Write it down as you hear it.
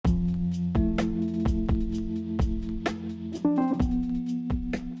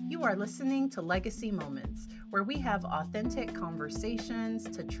are listening to Legacy Moments, where we have authentic conversations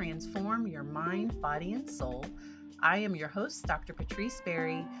to transform your mind, body, and soul. I am your host, Dr. Patrice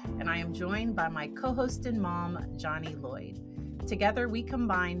Berry, and I am joined by my co-host and mom, Johnny Lloyd. Together, we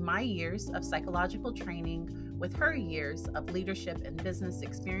combine my years of psychological training with her years of leadership and business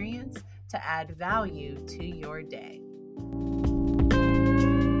experience to add value to your day.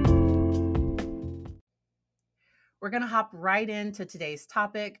 We're going to hop right into today's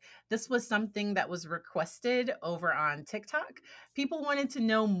topic. This was something that was requested over on TikTok. People wanted to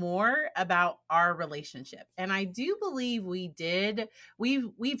know more about our relationship. And I do believe we did.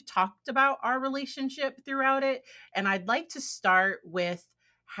 We've talked about our relationship throughout it. And I'd like to start with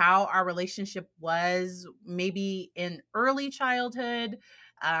how our relationship was maybe in early childhood,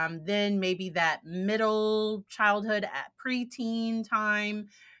 then maybe that middle childhood at preteen time,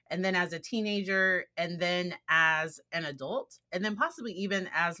 and then as a teenager, and then as an adult, and then possibly even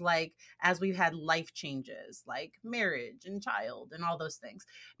as we've had life changes like marriage and child and all those things,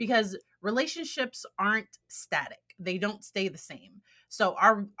 because relationships aren't static. They don't stay the same. So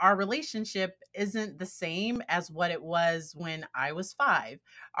our relationship isn't the same as what it was when I was 5.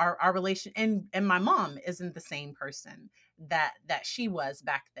 Our relation and my mom isn't the same person that she was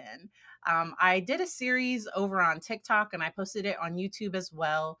back then. I did a series over on TikTok and I posted it on YouTube as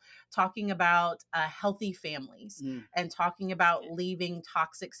well, talking about healthy families and talking about leaving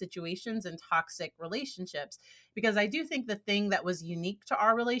toxic situations and toxic relationships. Because I do think the thing that was unique to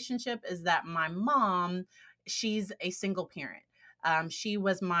our relationship is that my mom, she's a single parent. She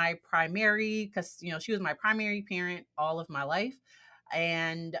was my primary, she was my primary parent all of my life.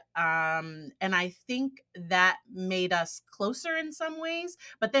 And I think that made us closer in some ways,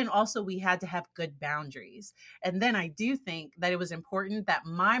 but then also we had to have good boundaries. And then I do think that it was important that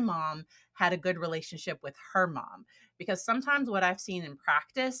my mom had a good relationship with her mom, because sometimes what I've seen in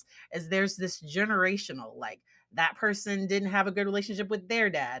practice is there's this generational, like that person didn't have a good relationship with their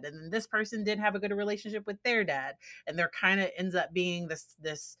dad, and then this person didn't have a good relationship with their dad, and there kind of ends up being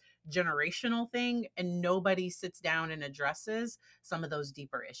this generational thing, and nobody sits down and addresses some of those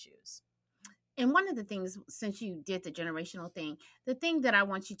deeper issues. And one of the things, since you did the generational thing, the thing that I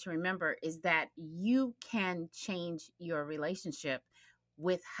want you to remember is that you can change your relationship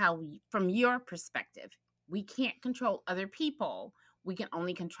with from your perspective. We can't control other people. We can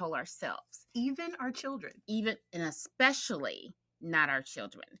only control ourselves. Even our children. Even and especially not our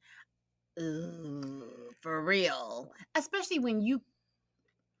children. Ooh, for real. Especially when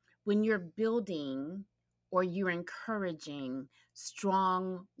you're building or you're encouraging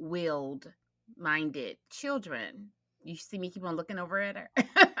strong-willed minded children. You see me keep on looking over at her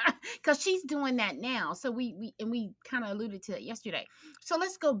because she's doing that now. So we kind of alluded to it yesterday. So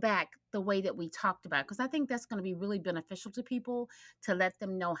let's go back the way that we talked about, because I think that's going to be really beneficial to people, to let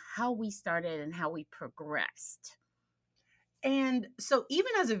them know how we started and how we progressed. And so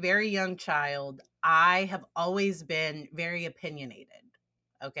even as a very young child, I have always been very opinionated.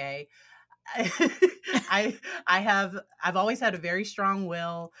 Okay. I've always had a very strong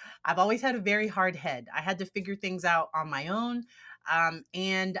will. I've always had a very hard head. I had to figure things out on my own.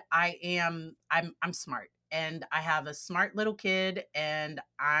 And I'm smart, and I have a smart little kid, and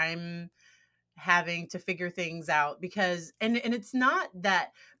I'm having to figure things out because, and it's not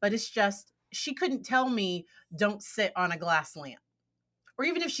that, but it's just, she couldn't tell me don't sit on a glass lamp. Or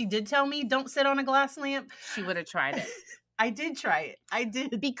even if she did tell me don't sit on a glass lamp, she would have tried it. I did try it. I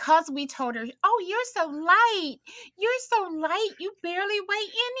did. Because we told her, oh, you're so light. You're so light. You barely weigh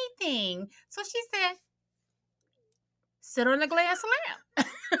anything. So she said, sit on a glass lamp.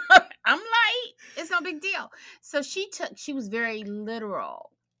 I'm light. It's no big deal. So she was very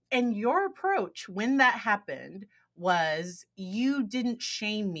literal. And your approach when that happened was, you didn't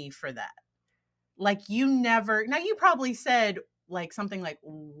shame me for that. Like, you never, now you probably said like something like,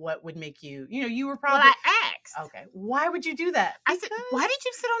 what would make you, you were probably. Well, I asked. Okay. Why would you do that? I said, why did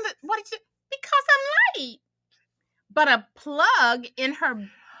you sit on because I'm light. But a plug in her.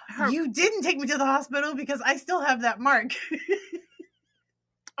 You didn't take me to the hospital because I still have that mark.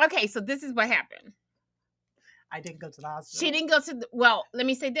 Okay. So this is what happened. I didn't go to the hospital. She didn't go to well, let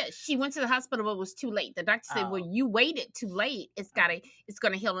me say this. She went to the hospital, but it was too late. The doctor said, well, you waited too late. It's going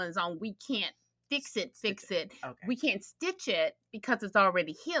to heal on its own. We can't fix it. Okay. We can't stitch it because it's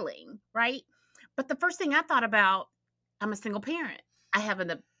already healing, right? But the first thing I thought about, I'm a single parent. I have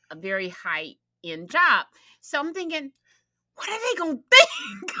a very high-end job. So I'm thinking, what are they going to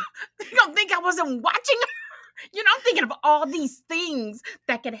think? They're going to think I wasn't watching her. I'm thinking of all these things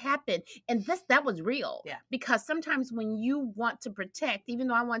that could happen. And that was real. Yeah. Because sometimes when you want to protect, even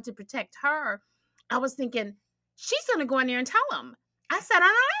though I wanted to protect her, I was thinking, she's going to go in there and tell them I sat on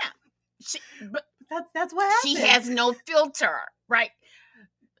a lamp. But that's what happened. She has no filter, right?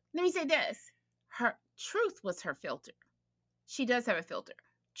 Let me say this. Her truth was her filter. She does have a filter.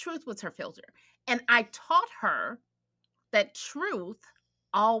 Truth was her filter. And I taught her that truth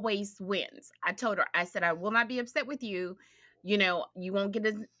always wins. I told her, I said, I will not be upset with you. You know, you won't get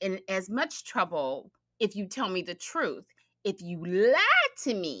in as much trouble if you tell me the truth. If you lie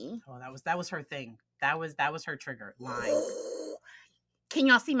to me. Oh, that was her thing. That was her trigger. Lying. Can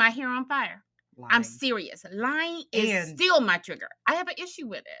y'all see my hair on fire? Lying. I'm serious. Lying is still my trigger. I have an issue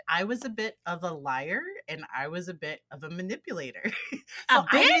with it. I was a bit of a liar and I was a bit of a manipulator. So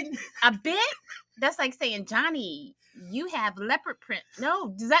a bit? That's like saying, Johnny, you have leopard print. No,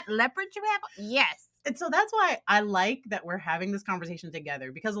 does that leopard you have? Yes. And so that's why I like that we're having this conversation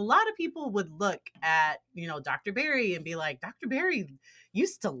together, because a lot of people would look at, you know, Dr. Berry and be like, Dr. Berry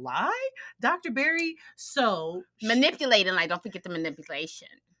used to lie? Dr. Berry, so... Manipulating, like, don't forget the manipulation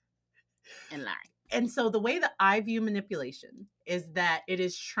and lie. And so the way that I view manipulation is that it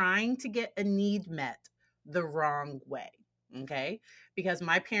is trying to get a need met the wrong way, okay? Because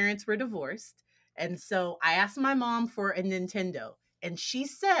my parents were divorced, and so I asked my mom for a Nintendo, and she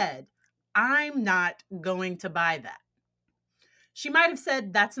said, I'm not going to buy that. She might have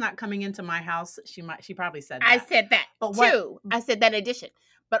said, that's not coming into my house. She probably said that. I said that too. I said that addition.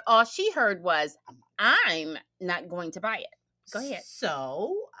 But all she heard was, I'm not going to buy it. Go ahead.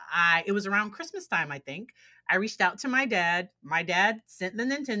 So it was around Christmas time, I think. I reached out to my dad. My dad sent the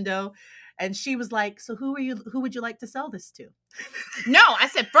Nintendo, and she was like, so who would you like to sell this to? No, I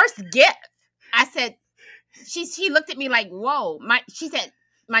said, first gift. I said, she looked at me like, whoa. She said,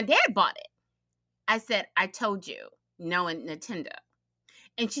 my dad bought it. I said, I told you, no, Nintendo.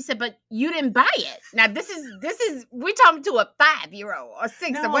 And she said, but you didn't buy it. Now this is we're talking to a 5-year-old or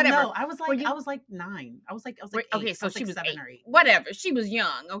 6 or whatever. No, I was like 9. I was like 8. Okay, so she was 7 8. or 8. Whatever. She was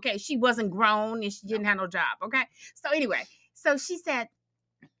young. Okay. She wasn't grown and she didn't have no job. Okay. So anyway, so she said,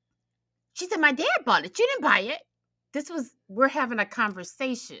 my dad bought it. You didn't buy it. We're having a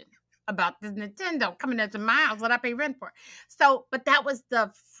conversation about this Nintendo coming into my house, what I pay rent for. So, but that was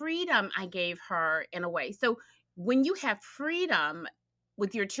the freedom I gave her in a way. So when you have freedom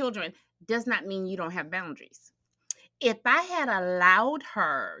with your children, does not mean you don't have boundaries. If I had allowed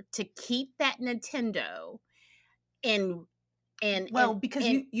her to keep that Nintendo because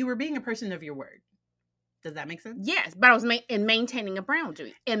you were being a person of your word. Does that make sense? Yes, but I was maintaining a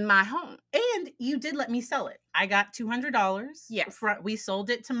boundary in my home. And you did let me sell it. I got $200. Yes. We sold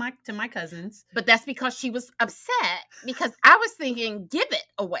it to my cousins. But that's because she was upset, because I was thinking, give it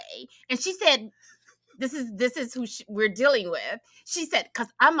away. And she said, this is who we're dealing with. She said,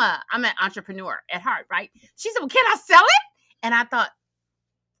 because I'm an entrepreneur at heart, right? She said, well, can I sell it? And I thought,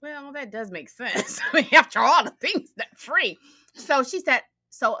 well, that does make sense. I mean, after all the things that free. So she said,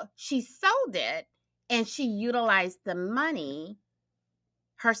 so she sold it. And she utilized the money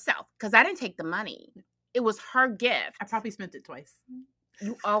herself, because I didn't take the money. It was her gift. I probably spent it twice.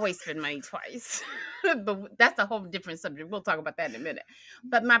 You always spend money twice. But that's a whole different subject. We'll talk about that in a minute.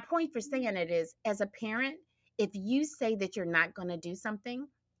 But my point for saying it is, as a parent, if you say that you're not going to do something,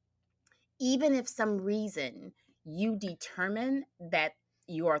 even if some reason you determine that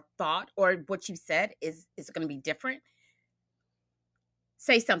your thought or what you said is going to be different,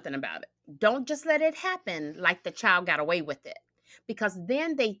 say something about it. Don't just let it happen like the child got away with it. Because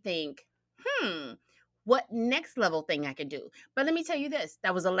then they think, what next level thing I can do? But let me tell you this.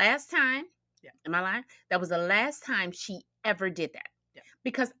 That was the last time. Yeah. Am I lying? That was the last time she ever did that. Yeah.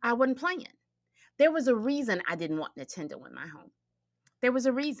 Because I wasn't playing. There was a reason I didn't want Nintendo in my home. There was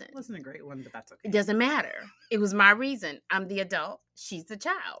a reason. It wasn't a great one, but that's okay. It doesn't matter. It was my reason. I'm the adult. She's the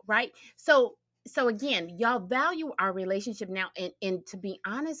child, right? So again, y'all value our relationship now. And to be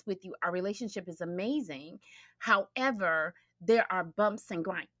honest with you, our relationship is amazing. However, there are bumps and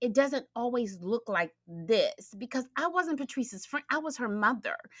grinds. It doesn't always look like this, because I wasn't Patrice's friend. I was her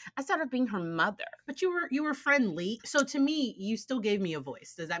mother. I started being her mother. But you were friendly. So to me, you still gave me a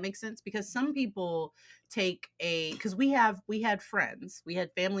voice. Does that make sense? Because some people because we had friends, we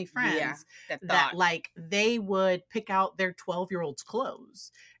had family friends that like they would pick out their 12-year-old's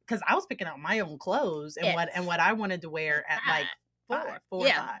clothes. Because I was picking out my own clothes and what I wanted to wear at like 4 or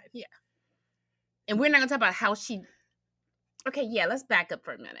 5. Yeah. And we're not gonna talk about how she. Okay, yeah, let's back up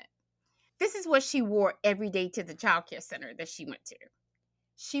for a minute. This is what she wore every day to the childcare center that she went to.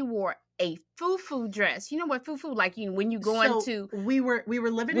 She wore a foo-foo dress. You know what foo-foo, like when you go into we were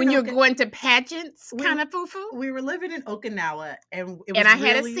living when you're going to pageants, kind of foo-foo. We were living in Okinawa, and I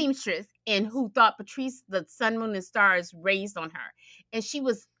had a seamstress and who thought Patrice, the sun, moon, and stars raised on her, and she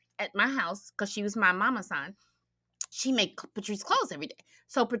was at my house because she was my mama's son. she made Patrice clothes every day.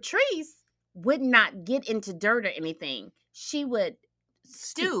 So Patrice would not get into dirt or anything. She would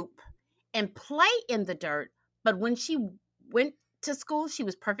stoop and play in the dirt. But when she went to school, she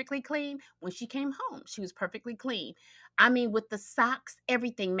was perfectly clean. When she came home, she was perfectly clean. I mean, with the socks,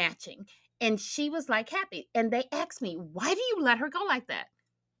 everything matching. And she was like happy. And they asked me, why do you let her go like that?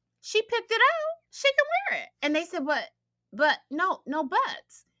 She picked it out. She can wear it. And they said, but no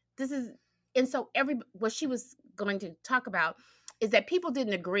buts. This is, and so what she was going to talk about is that people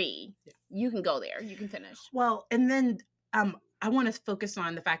didn't agree. Yeah. You can go there. You can finish. Well, and then I want to focus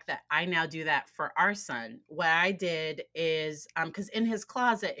on the fact that I now do that for our son. What I did is, because in his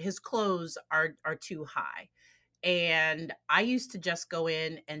closet, his clothes are too high. And I used to just go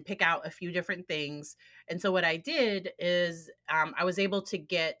in and pick out a few different things. And so what I did is I was able to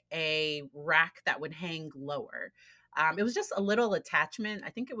get a rack that would hang lower. It was just a little attachment. I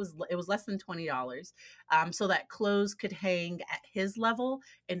think it was less than $20, so that clothes could hang at his level,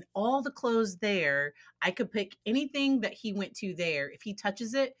 and all the clothes there, I could pick anything that he went to there. If he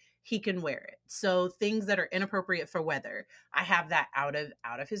touches it, he can wear it. So things that are inappropriate for weather, I have that out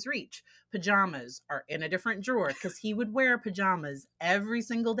of his reach. Pajamas are in a different drawer because he would wear pajamas every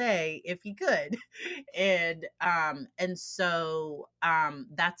single day if he could. And so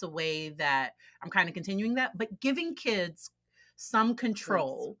that's a way that I'm kind of continuing that, but giving kids some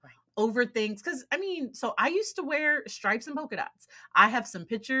control over things. Because I mean, so I used to wear stripes and polka dots. I have some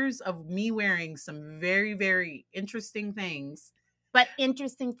pictures of me wearing some very, very interesting things. But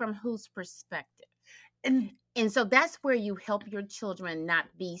interesting from whose perspective? And so that's where you help your children not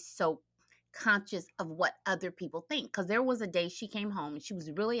be so conscious of what other people think. Because there was a day she came home and she was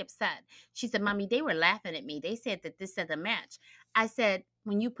really upset. She said, Mommy, they were laughing at me. They said that this said a match. I said,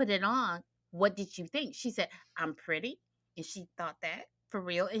 when you put it on, what did you think? She said, I'm pretty. And she thought that for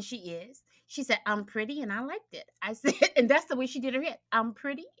real. And she is. She said, I'm pretty and I liked it. I said, and that's the way she did her head. I'm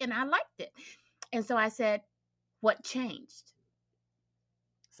pretty and I liked it. And so I said, what changed?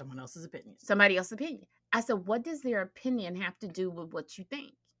 Somebody else's opinion. I said, what does their opinion have to do with what you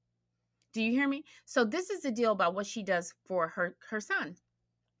think? Do you hear me? So this is the deal about what she does for her son.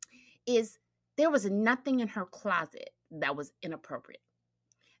 Is there was nothing in her closet that was inappropriate.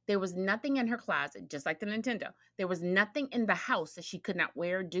 There was nothing in her closet, just like the Nintendo. There was nothing in the house that she could not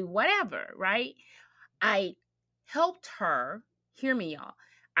wear, do whatever, right? I helped her, hear me y'all,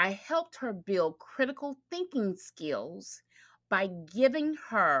 I helped her build critical thinking skills by giving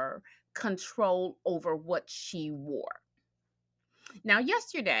her control over what she wore. Now,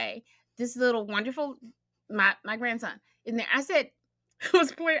 yesterday, this little wonderful, my grandson, in there, I said, I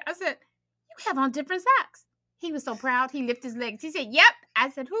said, you have on different socks. He was so proud. He lifted his legs. He said, yep. I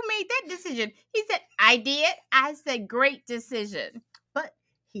said, who made that decision? He said, I did. I said, great decision. But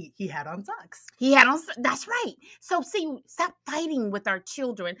he had on socks. That's right. So see, stop fighting with our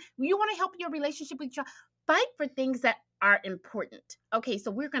children. You want to help your relationship with your child. Fight for things that are important. Okay,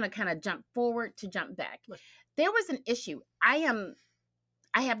 so we're going to kind of jump forward to jump back. There was an issue. I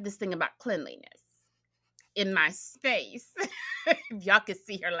have this thing about cleanliness in my space. Y'all can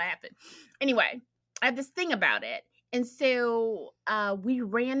see her laughing. Anyway, I have this thing about it. And so we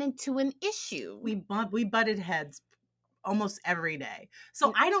ran into an issue. We butted heads almost every day.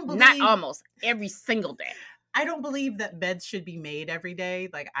 So I don't believe... Not almost, every single day. I don't believe that beds should be made every day.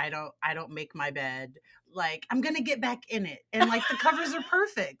 Like, I don't make my bed. Like, I'm going to get back in it. And like, the covers are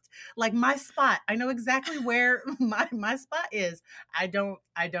perfect. Like, my spot, I know exactly where my spot is. I don't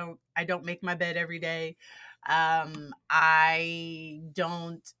make my bed every day. I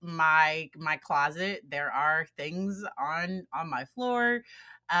don't, my closet, there are things on my floor.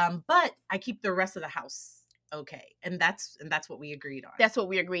 But I keep the rest of the house okay. And that's what we agreed on. That's what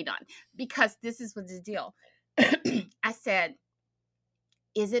we agreed on. Because this is what the deal. I said,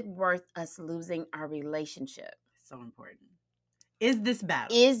 is it worth us losing our relationship? So important. Is this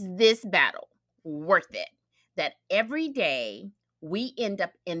battle worth it? That every day we end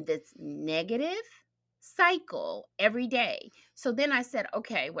up in this negative cycle every day. So then I said,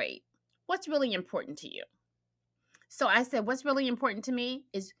 okay, wait, what's really important to you? So I said, what's really important to me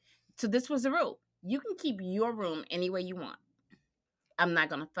is, so this was the rule. You can keep your room any way you want. I'm not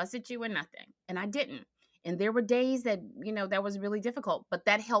going to fuss at you or nothing. And I didn't. And there were days that, that was really difficult, but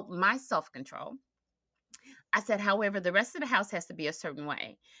that helped my self-control. I said, however, the rest of the house has to be a certain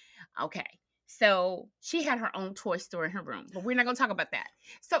way. Okay. So she had her own toy store in her room, but we're not going to talk about that.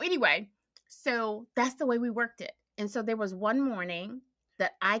 So anyway, so that's the way we worked it. And so there was one morning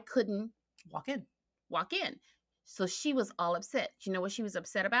that I couldn't walk in. So she was all upset. You know what she was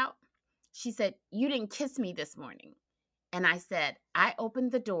upset about? She said, you didn't kiss me this morning. And I said, I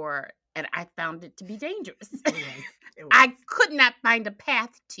opened the door and I found it to be dangerous. It was. I could not find a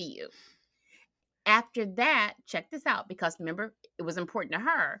path to you. After that, check this out, because remember, it was important to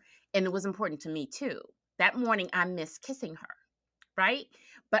her and it was important to me too. That morning, I missed kissing her, right?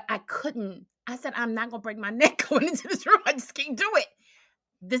 But I couldn't. I said, I'm not going to break my neck going into this room. I just can't do it.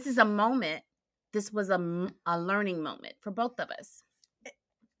 This is a moment. This was a learning moment for both of us.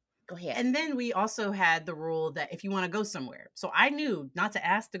 Go ahead. And then we also had the rule that if you want to go somewhere. So I knew not to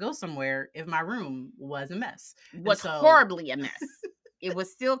ask to go somewhere if my room was a mess. Was horribly a mess. It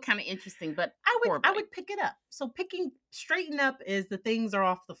was still kind of interesting, but I would pick it up. So straighten up is the things are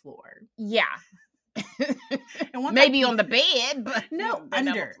off the floor. Yeah. And maybe on the bed, but no,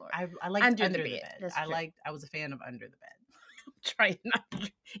 under. I liked under the bed. I was a fan of under the bed. Try not.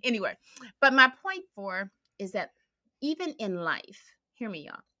 Anyway, but my point is that even in life, hear me,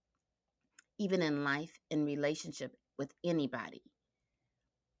 y'all. Even in life, in relationship with anybody,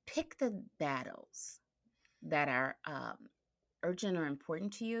 pick the battles that are urgent or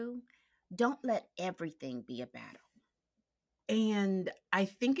important to you. Don't let everything be a battle. And I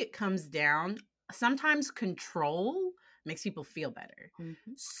think it comes down, sometimes control makes people feel better.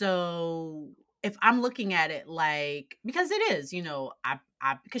 Mm-hmm. So if I'm looking at it like, because it is,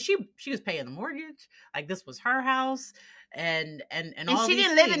 because she was paying the mortgage, like this was her house, and all she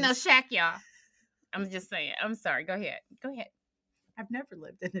didn't things. live in no shack, y'all. I'm just saying. I'm sorry. Go ahead. I've never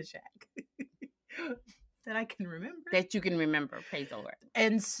lived in a shack. That I can remember. That you can remember, praise the Lord.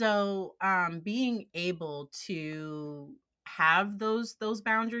 And so being able to have those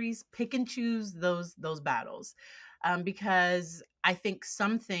boundaries, pick and choose those battles. Because I think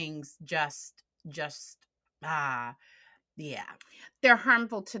some things just yeah. They're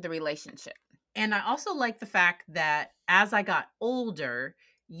harmful to the relationship. And I also like the fact that as I got older,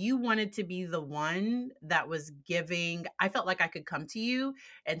 you wanted to be the one that was giving. I felt like I could come to you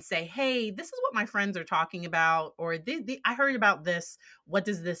and say, hey, this is what my friends are talking about, or I heard about this. What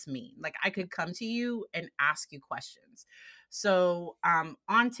does this mean? Like I could come to you and ask you questions. So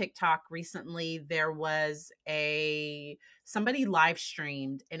on TikTok recently, there was somebody live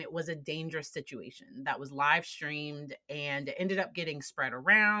streamed, and it was a dangerous situation that was live streamed, and it ended up getting spread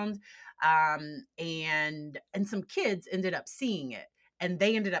around. And some kids ended up seeing it. And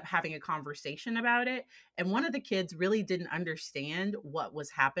they ended up having a conversation about it. And one of the kids really didn't understand what was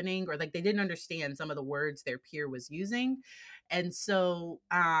happening, or like they didn't understand some of the words their peer was using. And so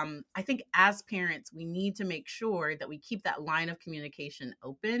I think as parents, we need to make sure that we keep that line of communication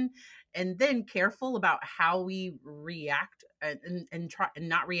open, and then careful about how we react and try and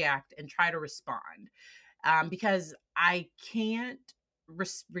not react and try to respond. Because I can't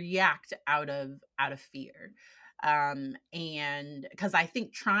react out of fear. And because I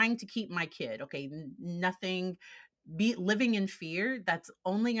think trying to keep my kid, living in fear, that's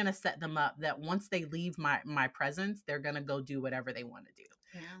only going to set them up that once they leave my presence, they're going to go do whatever they want to do.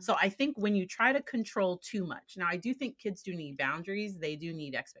 Yeah. So I think when you try to control too much, now I do think kids do need boundaries. They do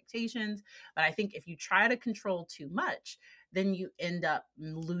need expectations. But I think if you try to control too much, then you end up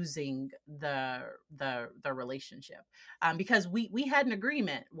losing the relationship. Because we had an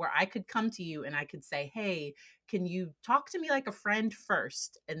agreement where I could come to you and I could say, hey, can you talk to me like a friend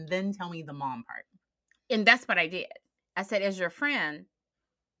first and then tell me the mom part? And that's what I did. I said, as your friend,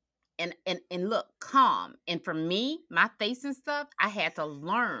 and look, calm. And for me, my face and stuff, I had to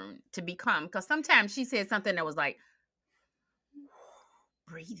learn to be calm. Because sometimes she said something that was like,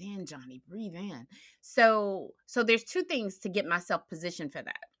 breathe in, Johnny, breathe in. So there's two things to get myself positioned for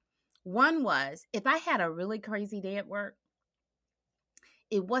that. One was, if I had a really crazy day at work,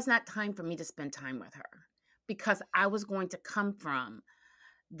 it was not time for me to spend time with her, because I was going to come from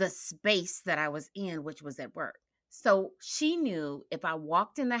the space that I was in, which was at work. So she knew if I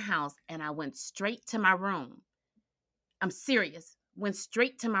walked in the house and I went straight to my room, I'm serious, went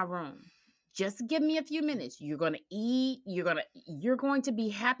straight to my room. Just give me a few minutes. You're going to eat. You're going to be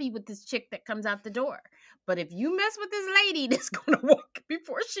happy with this chick that comes out the door. But if you mess with this lady that's going to walk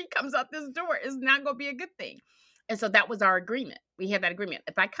before she comes out this door, it's not going to be a good thing. And so that was our agreement. We had that agreement.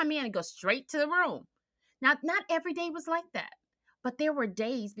 If I come in and go straight to the room. Now, not every day was like that. But there were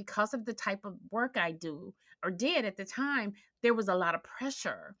days, because of the type of work I do or did at the time, there was a lot of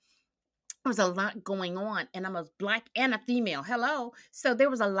pressure. There was a lot going on, and I'm a Black and a female. Hello. So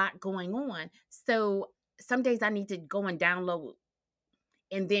there was a lot going on. So some days I need to go and download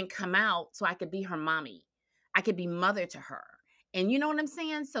and then come out so I could be her mommy. I could be mother to her. And you know what I'm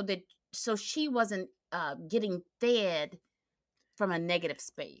saying? So she wasn't getting fed from a negative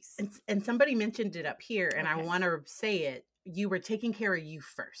space. And somebody mentioned it up here, and okay. I want to say it. You were taking care of you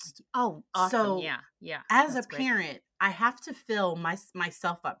first. Oh, awesome. So yeah. As a parent, I have to fill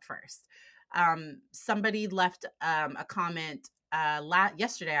myself up first. Somebody left a comment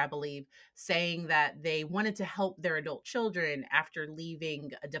yesterday, I believe, saying that they wanted to help their adult children after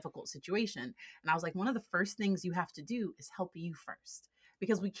leaving a difficult situation. And I was like, one of the first things you have to do is help you first,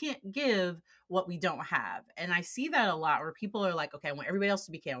 because we can't give what we don't have. And I see that a lot where people are like, okay, I want everybody else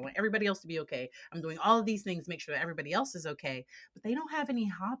to be okay. I want everybody else to be okay. I'm doing all of these things to make sure that everybody else is okay, but they don't have any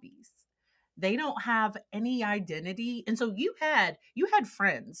hobbies. They don't have any identity. And so you had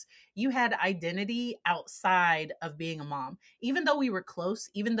friends, you had identity outside of being a mom. Even though we were close,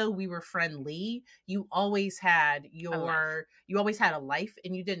 even though we were friendly, you always had a life,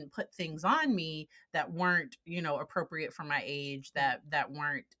 and you didn't put things on me that weren't, appropriate for my age, that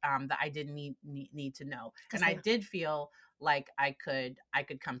weren't that I didn't need to know. And I did feel like I could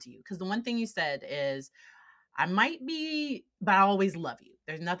come to you, because the one thing you said is, I might be, but I always love you.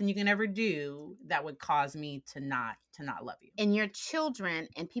 There's nothing you can ever do that would cause me to not love you. And your children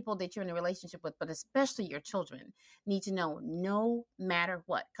and people that you're in a relationship with, but especially your children, need to know no matter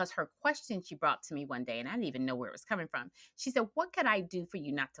what. Because her question she brought to me one day, and I didn't even know where it was coming from. She said, "What could I do for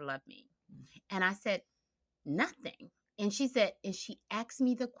you not to love me?" And I said, "Nothing." And she said, and she asked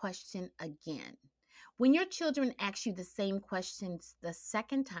me the question again. When your children ask you the same questions the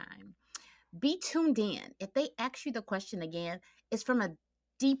second time, be tuned in. If they ask you the question again, it's from a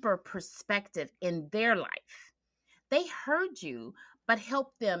deeper perspective in their life. They heard you, but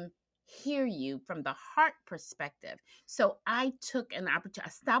help them hear you from the heart perspective. So I took an opportunity. I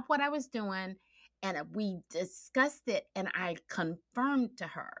stopped what I was doing, and we discussed it, and I confirmed to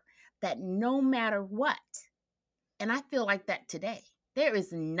her that no matter what, and I feel like that today, there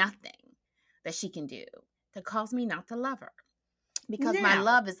is nothing that she can do to cause me not to love her. Because my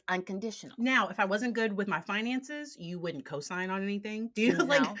love is unconditional. Now, if I wasn't good with my finances, you wouldn't co-sign on anything. Do you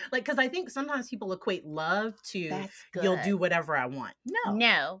like, because I think sometimes people equate love to you'll do whatever I want.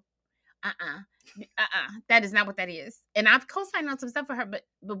 No. That is not what that is. And I've co-signed on some stuff for her, but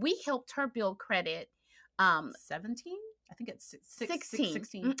we helped her build credit. 17? I think it's 16.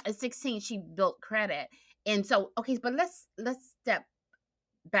 16. At 16, she built credit. And so, okay, but let's step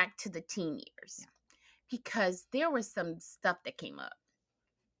back to the teen years. Yeah. Because there was some stuff that came up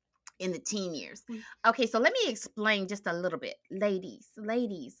in the teen years. Okay, so let me explain just a little bit. Ladies.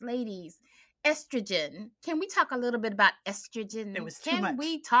 Estrogen. Can we talk a little bit about estrogen? It was too much. Can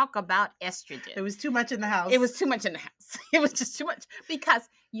we talk about estrogen? It was too much in the house. It was too much in the house. It was just too much. Because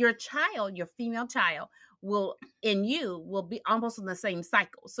your child, your female child, will be almost in the same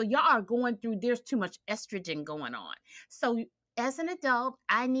cycle. So y'all are going through, there's too much estrogen going on. So as an adult,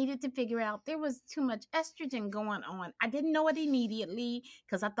 I needed to figure out there was too much estrogen going on. I didn't know it immediately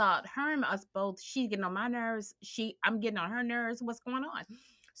because I thought her and us both, she's getting on my nerves. I'm getting on her nerves. What's going on?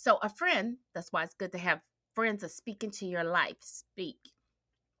 So a friend, that's why it's good to have friends that speak into your life. Speak.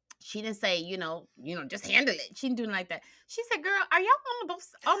 She didn't say, just handle it. She didn't do it like that. She said, "Girl, are y'all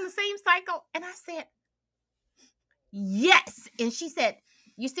on the same cycle?" And I said, "Yes." And she said,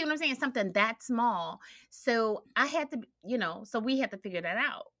 "You see what I'm saying? Something that small." So I had to, so we had to figure that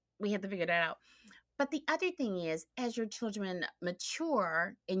out. But the other thing is, as your children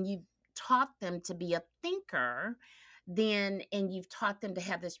mature and you've taught them to be a thinker, and you've taught them to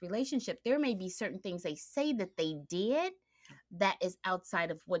have this relationship, there may be certain things they say that they did that is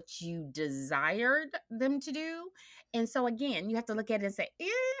outside of what you desired them to do. And so again, you have to look at it and say,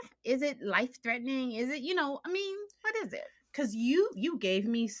 is it life-threatening? Is it, what is it? Because you gave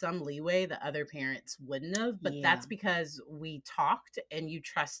me some leeway that other parents wouldn't have, but that's because we talked and you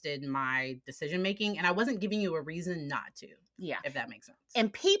trusted my decision making, and I wasn't giving you a reason not to. Yeah, if that makes sense.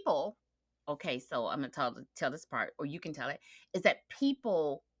 And people, okay, so I'm gonna tell this part, or you can tell it, is that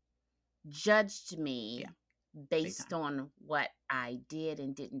people judged me based on what I did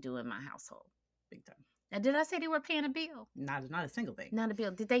and didn't do in my household. Big time. Now, did I say they were paying a bill? Not a single thing. Not a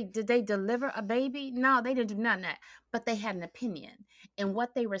bill. Did they deliver a baby? No, they didn't do none of that. But they had an opinion. And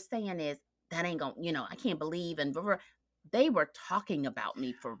what they were saying is, that ain't gonna, I can't believe. And they were talking about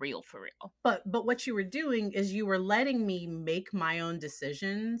me for real. But what you were doing is you were letting me make my own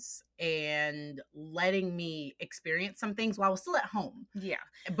decisions and letting me experience some things while I was still at home. Yeah.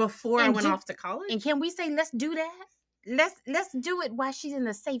 Before I went off to college. And can we say, let's do that? Let's do it while she's in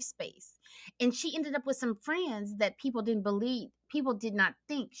a safe space. And she ended up with some friends that people did not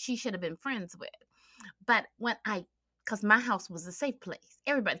think she should have been friends with. But because my house was a safe place.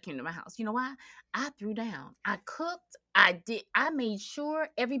 Everybody came to my house. You know why? I threw down. I cooked. I made sure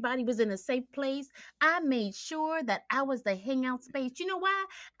everybody was in a safe place. I made sure that I was the hangout space. You know why?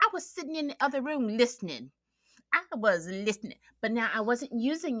 I was sitting in the other room listening. I was listening. But now I wasn't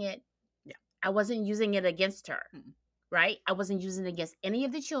using it. Yeah. I wasn't using it against her. right? I wasn't using it against any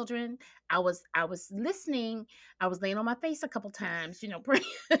of the children. I was listening. I was laying on my face a couple times, praying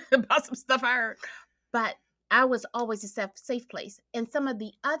about some stuff I heard. But I was always a safe place. And some of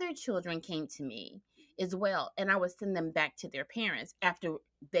the other children came to me as well. And I would send them back to their parents after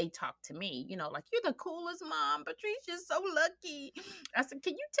they talked to me, like, you're the coolest mom. Patricia's so lucky. I said,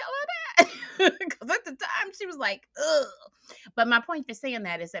 can you tell her that? Because at the time she was like, ugh. But my point for saying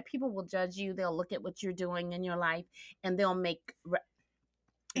that is that people will judge you. They'll look at what you're doing in your life and they'll make.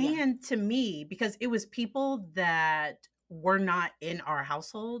 And to me, because it was people that were not in our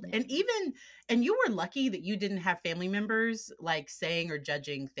household, and you were lucky that you didn't have family members like saying or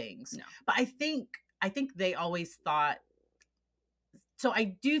judging things. No. But I think they always thought. So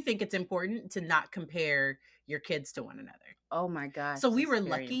I do think it's important to not compare your kids to one another. Oh my gosh. So we were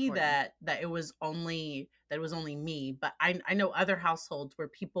lucky that it was only me, but I know other households where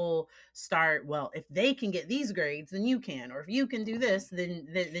people start, well, if they can get these grades, then you can, or if you can do this, then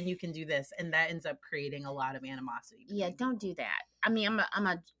you can do this, and that ends up creating a lot of animosity. Yeah, don't do that. I mean,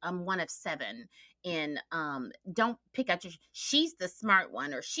 I'm one of 7, and don't pick out she's the smart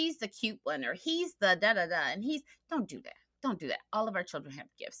one, or she's the cute one, or he's the da da da, and don't do that. Don't do that. All of our children have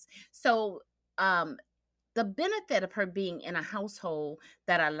gifts. So, the benefit of her being in a household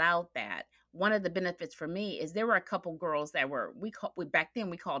that allowed that, one of the benefits for me is there were a couple girls that were, back then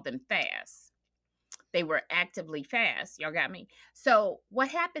we called them fast. They were actively fast. Y'all got me? So what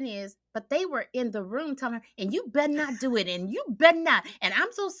happened is, but they were in the room telling her, and you better not do it, and you better not, and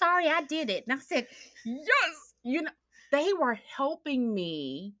I'm so sorry I did it. And I said, yes, they were helping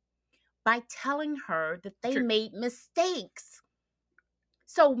me by telling her that they made mistakes.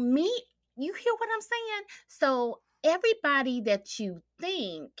 So you hear what I'm saying? So everybody that you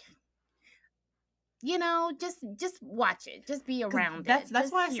think, just watch it. Just be around it.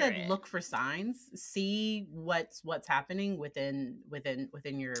 That's why I said look for signs. See what's happening within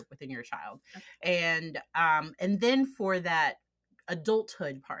your child. Okay. And then for that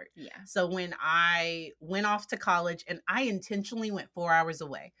adulthood part. Yeah. So when I went off to college, and I intentionally went 4 hours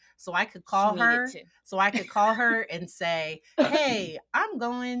away so I could call her and say, hey, I'm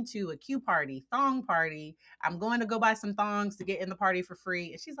going to a Q party, thong party. I'm going to go buy some thongs to get in the party for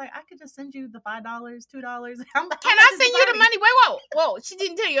free. And she's like, I could just send you the $5, $2. Can I send you the money? Wait, whoa. She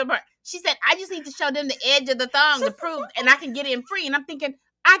didn't tell you about. She said, I just need to show them the edge of the thong to prove, and I can get in free. And I'm thinking,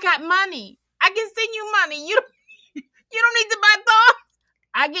 I got money. I can send you money. You don't need to buy thongs.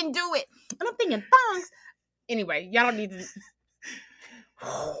 I can do it. And I'm thinking, thongs. Anyway, y'all don't need to.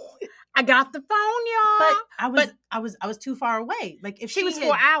 I got the phone, y'all. But I was too far away. Like if she was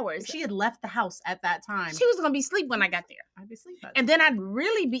 4 hours. If she had left the house at that time, she was gonna be asleep when I got there. I'd be asleep. And then I'd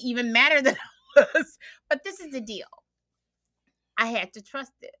really be even madder than I was. But this is the deal. I had to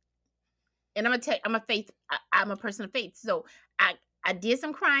trust it. And I'm gonna tell you, I'm a person of faith. So I did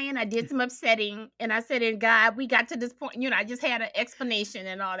some crying, I did some upsetting, and I said, "In God, we got to this point." I just had an explanation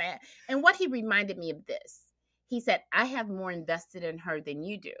and all that. And what he reminded me of this, he said, "I have more invested in her than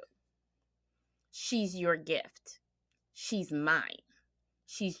you do. She's your gift. She's mine.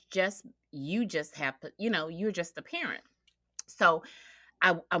 You just have to, you're just a parent." So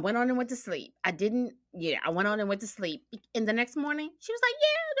I went on and went to sleep. I went on and went to sleep. And the next morning, she was like,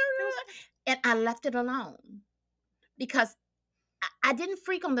 yeah. And I left it alone because I didn't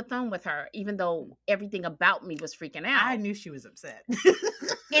freak on the phone with her, even though everything about me was freaking out. I knew she was upset.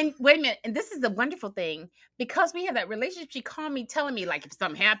 And wait a minute. And this is the wonderful thing. Because we have that relationship, she called me telling me, like, if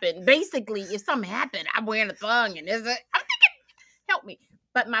something happened, I'm wearing a thong. And I'm thinking, help me.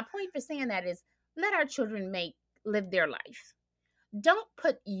 But my point for saying that is, let our children live their life. Don't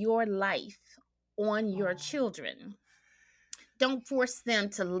put your life on your children. Don't force them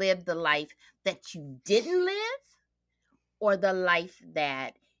to live the life that you didn't live, or the life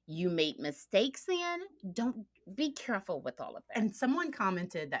that you made mistakes in. Don't be careful with all of that. And someone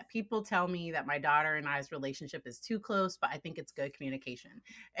commented that people tell me that my daughter and I's relationship is too close, but I think it's good communication.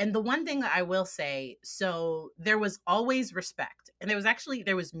 And the one thing that I will say, so there was always respect, and there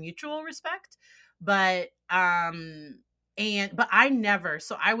was mutual respect, but I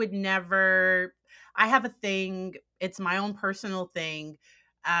would never, I have a thing, it's my own personal thing,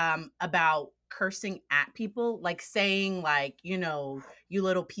 about cursing at people, like saying, like, you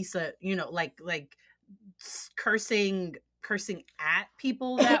little piece of, like cursing at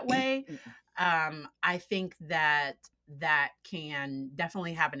people that way. I think that can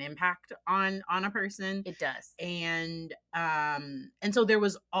definitely have an impact on a person. It does. And so there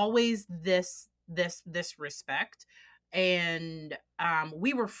was always this respect, and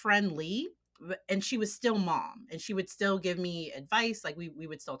we were friendly, and she was still mom, and she would still give me advice. Like we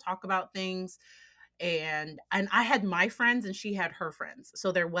would still talk about things. and I had my friends and she had her friends.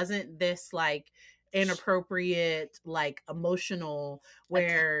 So there wasn't this like inappropriate, like emotional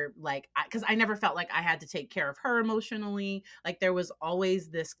where like, because I never felt like I had to take care of her emotionally. Like there was always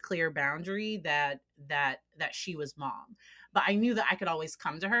this clear boundary that she was mom. But I knew that I could always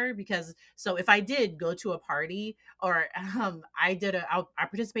come to her, because so if I did go to a party, or I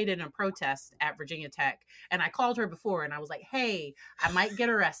participated in a protest at Virginia Tech, and I called her before and I was like, hey, I might get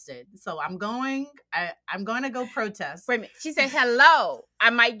arrested, so I'm going to go protest. Wait a minute. She said, hello, I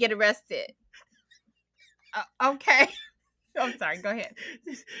might get arrested. Okay. I'm sorry. Go ahead.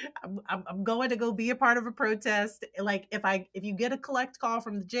 I'm going to go be a part of a protest. Like if you get a collect call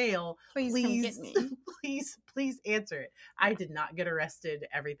from the jail, please come get me. please answer it. I did not get arrested.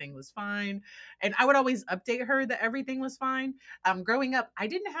 Everything was fine, and I would always update her that everything was fine. Growing up, I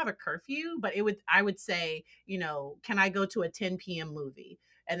didn't have a curfew, but I would say, can I go to a 10 p.m. movie?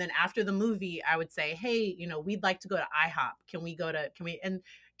 And then after the movie, I would say, hey, we'd like to go to IHOP. Can we go to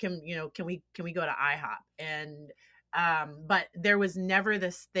IHOP? And but there was never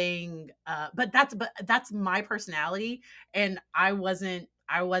this thing, but that's my personality. And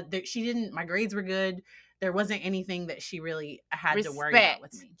she didn't, my grades were good. There wasn't anything that she really had to worry about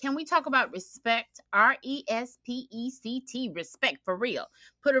with me. Can we talk about respect? RESPECT, respect, for real.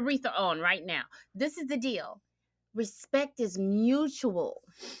 Put Aretha on right now. This is the deal. Respect is mutual.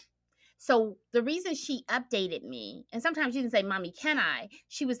 So the reason she updated me, and sometimes she didn't say, Mommy, can I?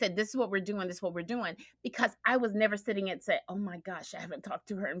 She would say, this is what we're doing, this is what we're doing. Because I was never sitting and say, oh my gosh, I haven't talked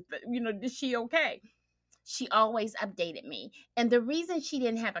to her. And, is she okay? She always updated me. And the reason she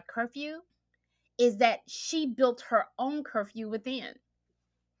didn't have a curfew is that she built her own curfew within.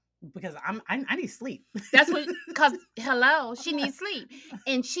 Because I need sleep. That's what, because hello, she needs sleep.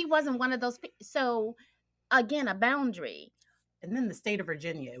 And she wasn't one of those people. So again, a boundary. And then the state of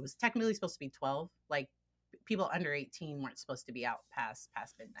Virginia, it was technically supposed to be 12. Like people under 18 weren't supposed to be out past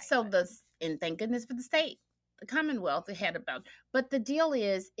midnight. So and thank goodness for the state, the Commonwealth had about. But the deal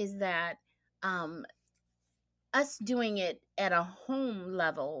is that us doing it at a home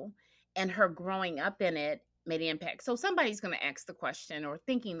level and her growing up in it made an impact. So somebody's going to ask the question, or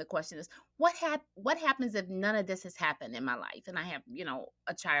thinking the question is, what happens if none of this has happened in my life and I have,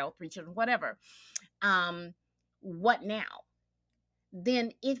 a child, 3 children, whatever. What now?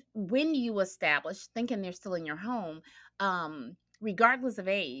 Then when you establish, thinking they're still in your home, regardless of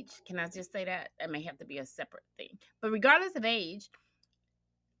age, can I just say that? That may have to be a separate thing. But regardless of age,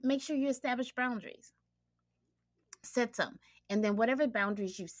 make sure you establish boundaries. Set some. And then whatever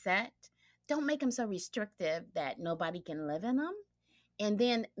boundaries you set, don't make them so restrictive that nobody can live in them. And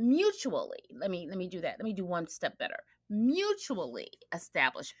then mutually, let me do that. Let me do one step better. Mutually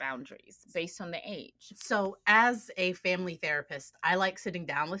establish boundaries based on the age. So as a family therapist, I like sitting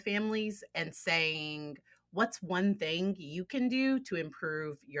down with families and saying, what's one thing you can do to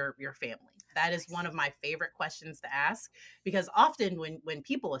improve your family? That is one of my favorite questions to ask, because often when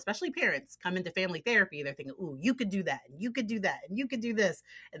people, especially parents, come into family therapy, they're thinking, ooh, you could do that, and you could do that, and you could do this.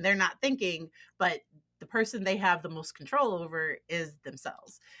 And they're not thinking, but the person they have the most control over is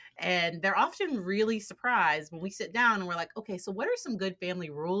themselves. And they're often really surprised when we sit down and we're like, okay, so what are some good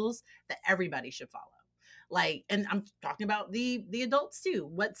family rules that everybody should follow? Like, and I'm talking about the adults too.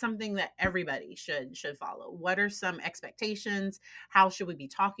 What's something that everybody should follow? What are some expectations? How should we be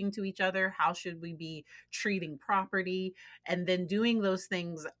talking to each other? How should we be treating property? And then doing those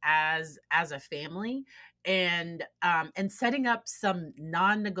things as a family, and setting up some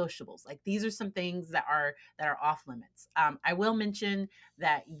non-negotiables. Like, these are some things that are off limits. I will mention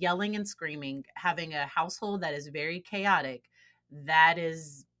that yelling and screaming, having a household that is very chaotic, that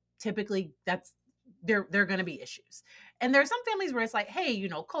is typically, there are going to be issues. And there are some families where it's like, hey,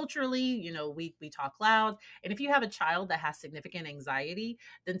 culturally, we talk loud. And if you have a child that has significant anxiety,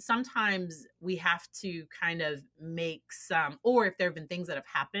 then sometimes we have to kind of make some, or if there have been things that have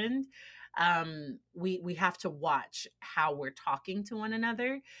happened, we have to watch how we're talking to one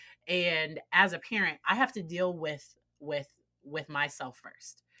another. And as a parent, I have to deal with myself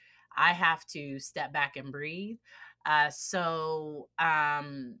first. I have to step back and breathe. For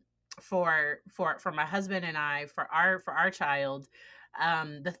my husband and I, for our child,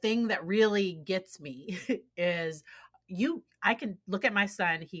 the thing that really gets me is I can look at my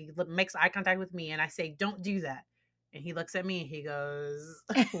son, he makes eye contact with me, and I say, don't do that. And he looks at me and he goes,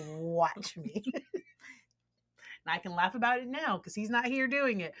 watch me. And I can laugh about it now because he's not here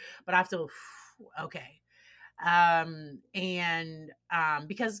doing it, but I have to, okay.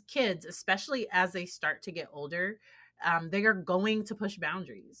 Because kids, especially as they start to get older, they are going to push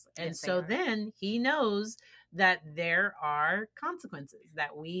boundaries. And yes, so then he knows that there are consequences,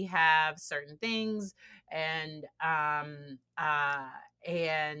 that we have certain things, and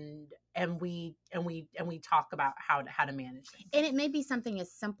we talk about how to manage things. And it may be something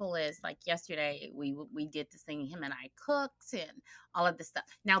as simple as, like, yesterday we did this thing, him and I cooked and all of this stuff.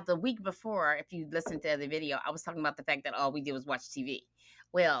 Now the week before, if you listen to the video, I was talking about the fact that all we did was watch TV.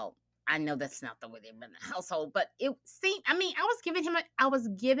 Well, I know that's not the way they've been in the household, but it seemed, I mean, I was giving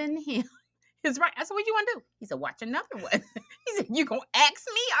him his right. I said, what you want to do? He said, watch another one. He said, you gonna ask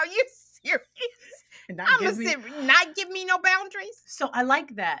me? Are you serious? Not give me no boundaries. So I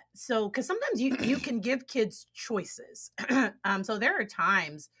like that. So, because sometimes you can give kids choices. So there are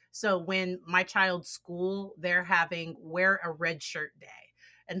times. So when my child's school, they're having wear a red shirt day.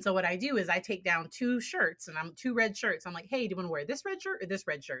 And so what I do is I take down 2 shirts, and I'm 2 red shirts. I'm like, hey, do you want to wear this red shirt or this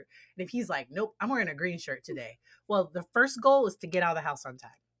red shirt? And if he's like, nope, I'm wearing a green shirt today. Well, the first goal is to get out of the house on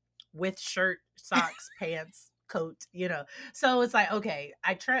time with shirt, socks, pants, coat, So it's like, okay,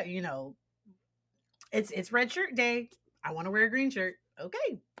 I try, it's red shirt day. I want to wear a green shirt.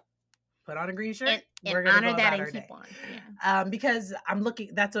 Okay. Put on a green shirt. And we're gonna honor that and keep on. Yeah. Because I'm looking,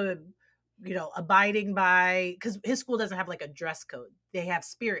 that's abiding by, because his school doesn't have like a dress code. They have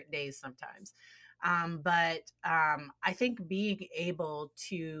spirit days sometimes. But I think being able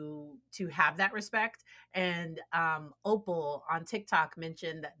to have that respect, and Opal on TikTok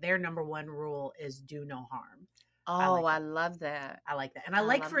mentioned that their number 1 rule is do no harm. Oh, I love that. I like that. And I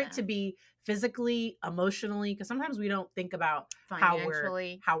like for it to be physically, emotionally, because sometimes we don't think about how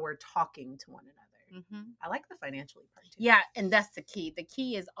we're talking to one another. Mm-hmm. I like the financially part too. Yeah, and that's the key. The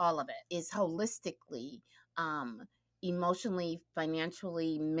key is all of it. Is holistically, emotionally,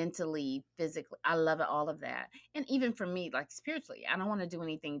 financially, mentally, physically. I love it, all of that. And even for me, like spiritually, I don't want to do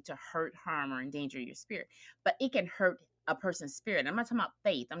anything to hurt, harm, or endanger your spirit. But it can hurt a person's spirit. I'm not talking about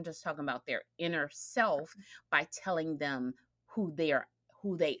faith. I'm just talking about their inner self by telling them who they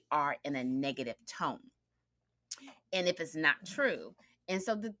are in a negative tone. And if it's not true. And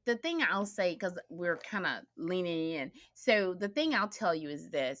so the thing I'll say, because we're kind of leaning in. So the thing I'll tell you is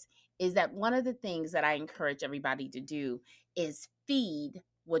this, is that one of the things that I encourage everybody to do is feed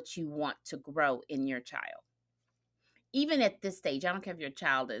what you want to grow in your child. Even at this stage, I don't care if your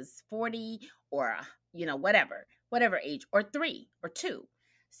child is 40 or, whatever age, or 3 or 2.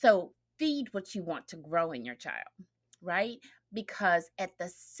 So feed what you want to grow in your child, right? Because at the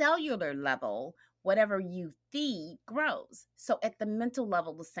cellular level, whatever you feed grows. So at the mental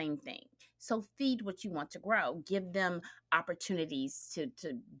level, the same thing. So feed what you want to grow. Give them opportunities to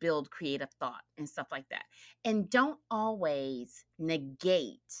build creative thought and stuff like that. And don't always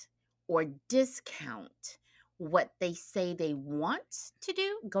negate or discount what they say they want to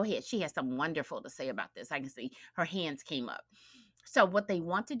do. Go ahead. She has something wonderful to say about this. I can see her hands came up. So what they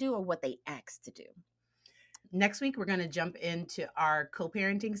want to do or what they ask to do. Next week, we're going to jump into our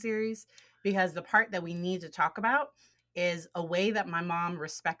co-parenting series, because the part that we need to talk about is a way that my mom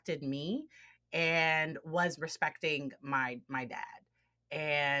respected me and was respecting my dad,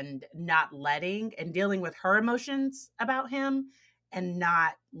 and not letting and dealing with her emotions about him, and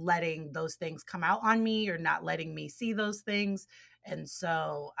not letting those things come out on me, or not letting me see those things. And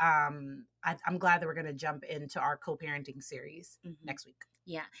so I'm glad that we're going to jump into our co-parenting series next week.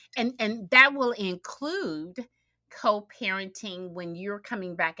 Yeah. And that will include co-parenting when you're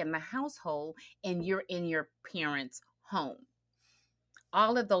coming back in the household and you're in your parents' home.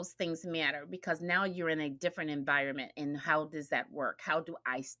 All of those things matter, because now you're in a different environment. And how does that work? How do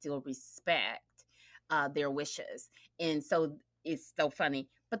I still respect their wishes? And so it's so funny.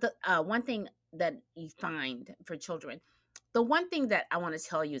 But the one thing that you find for children, the one thing that I want to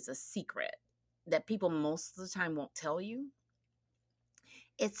tell you is a secret that people most of the time won't tell you.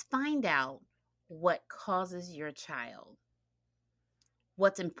 It's find out what causes your child,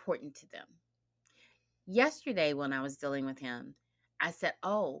 what's important to them. Yesterday, when I was dealing with him, I said,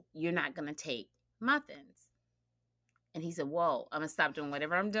 oh, you're not going to take muffins. And he said, whoa, I'm going to stop doing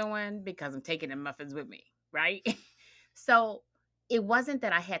whatever I'm doing because I'm taking the muffins with me, right? So it wasn't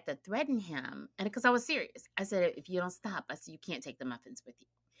that I had to threaten him, and because I was serious. I said, if you don't stop, I said, you can't take the muffins with you.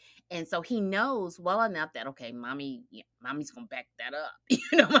 And so he knows well enough that, okay, mommy's going to back that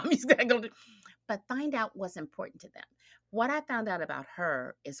up. Mommy's going to go. But find out what's important to them. What I found out about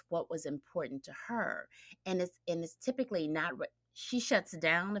her is what was important to her. And it's typically not, she shuts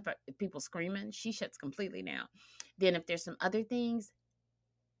down if people screaming, she shuts completely down. Then if there's some other things,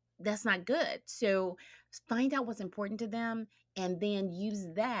 that's not good. So find out what's important to them, and then use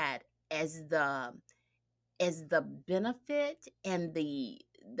that as the benefit and the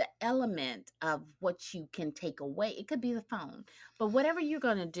element of what you can take away. It could be the phone, but whatever you're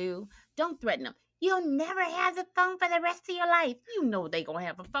going to do, don't threaten them. You'll never have the phone for the rest of your life. You know they gonna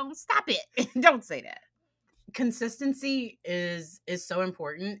have a phone. Stop it. Don't say that. Consistency is so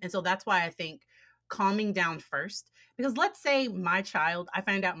important, and so that's why I think calming down first, because let's say I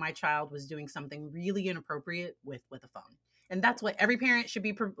find out my child was doing something really inappropriate with a phone, and that's what every parent should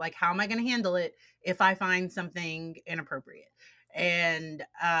be like, how am I going to handle it if I find something inappropriate? And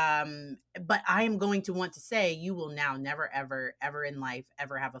but I am going to want to say, you will now never ever in life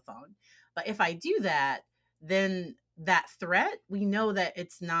ever have a phone. But if I do that, then that threat, we know that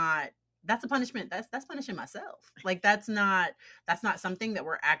it's not, that's a punishment. That's punishing myself. Like that's not something that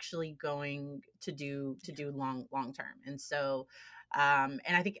we're actually going to do long term. And so and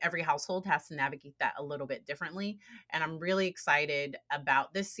I think every household has to navigate that a little bit differently. And I'm really excited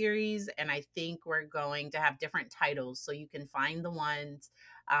about this series. And I think we're going to have different titles so you can find the ones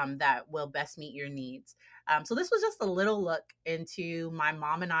that will best meet your needs. So this was just a little look into my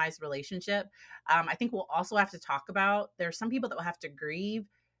mom and I's relationship. I think we'll also have to talk about, there's some people that will have to grieve.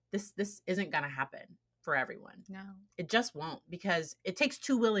 This isn't going to happen for everyone. No, it just won't, because it takes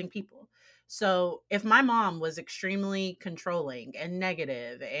two willing people. So if my mom was extremely controlling and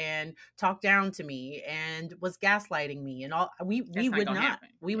negative and talked down to me and was gaslighting me and all, we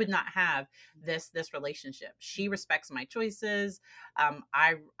would not have this relationship. She respects my choices.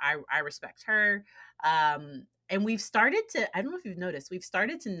 I respect her. And we've started to, I don't know if you've noticed, we've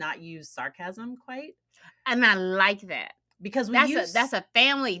started to not use sarcasm quite. And I like that. Because that's a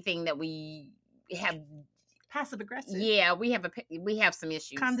family thing that we have. Passive aggressive. Yeah, we have some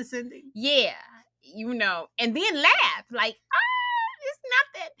issues. Condescending. Yeah, and then laugh like, it's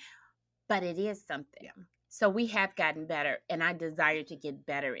nothing, but it is something. Yeah. So we have gotten better, and I desire to get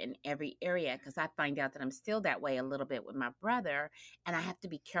better in every area, because I find out that I'm still that way a little bit with my brother, and I have to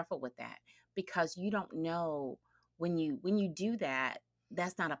be careful with that, because you don't know when you do that.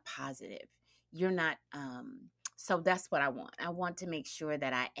 That's not a positive. You're not. So that's what I want. I want to make sure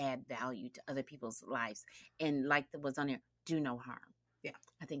that I add value to other people's lives. And like was on there, do no harm. Yeah.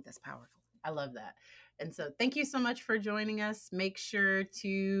 I think that's powerful. I love that. And so thank you so much for joining us. Make sure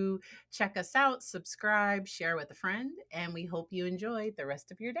to check us out, subscribe, share with a friend, and we hope you enjoy the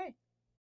rest of your day.